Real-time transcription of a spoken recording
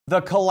The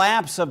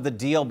collapse of the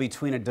deal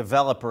between a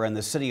developer and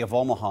the city of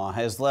Omaha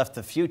has left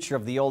the future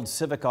of the old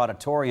Civic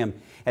Auditorium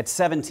at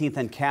 17th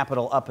and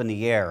Capitol up in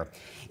the air.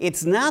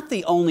 It's not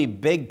the only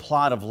big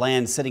plot of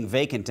land sitting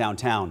vacant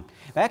downtown.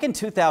 Back in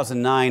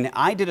 2009,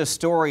 I did a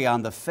story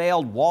on the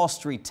failed Wall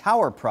Street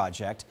Tower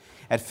project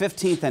at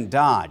 15th and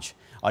Dodge.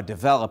 A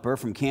developer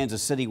from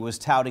Kansas City was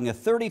touting a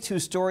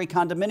 32-story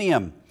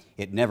condominium.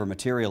 It never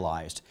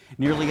materialized.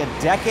 Nearly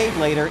a decade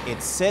later,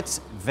 it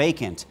sits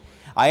vacant.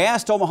 I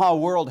asked Omaha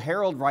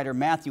World-Herald writer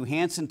Matthew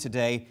Hansen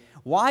today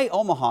why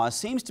Omaha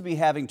seems to be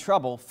having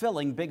trouble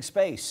filling big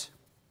space.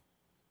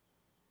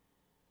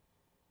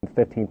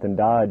 15th and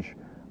Dodge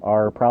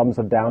are problems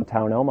of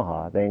downtown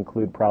Omaha. They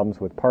include problems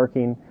with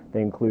parking.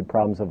 They include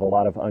problems of a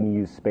lot of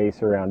unused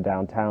space around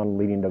downtown,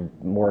 leading to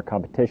more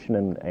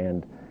competition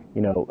and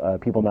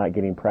people not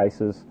getting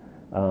prices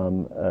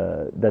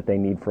that they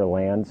need for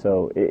land.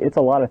 So it's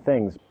a lot of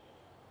things.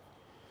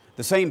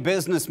 The same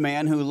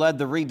businessman who led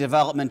the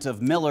redevelopment of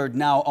Millard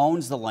now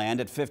owns the land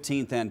at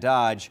 15th and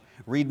Dodge.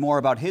 Read more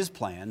about his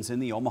plans in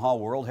the Omaha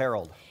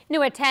World-Herald.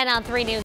 New at 10 on 3 News.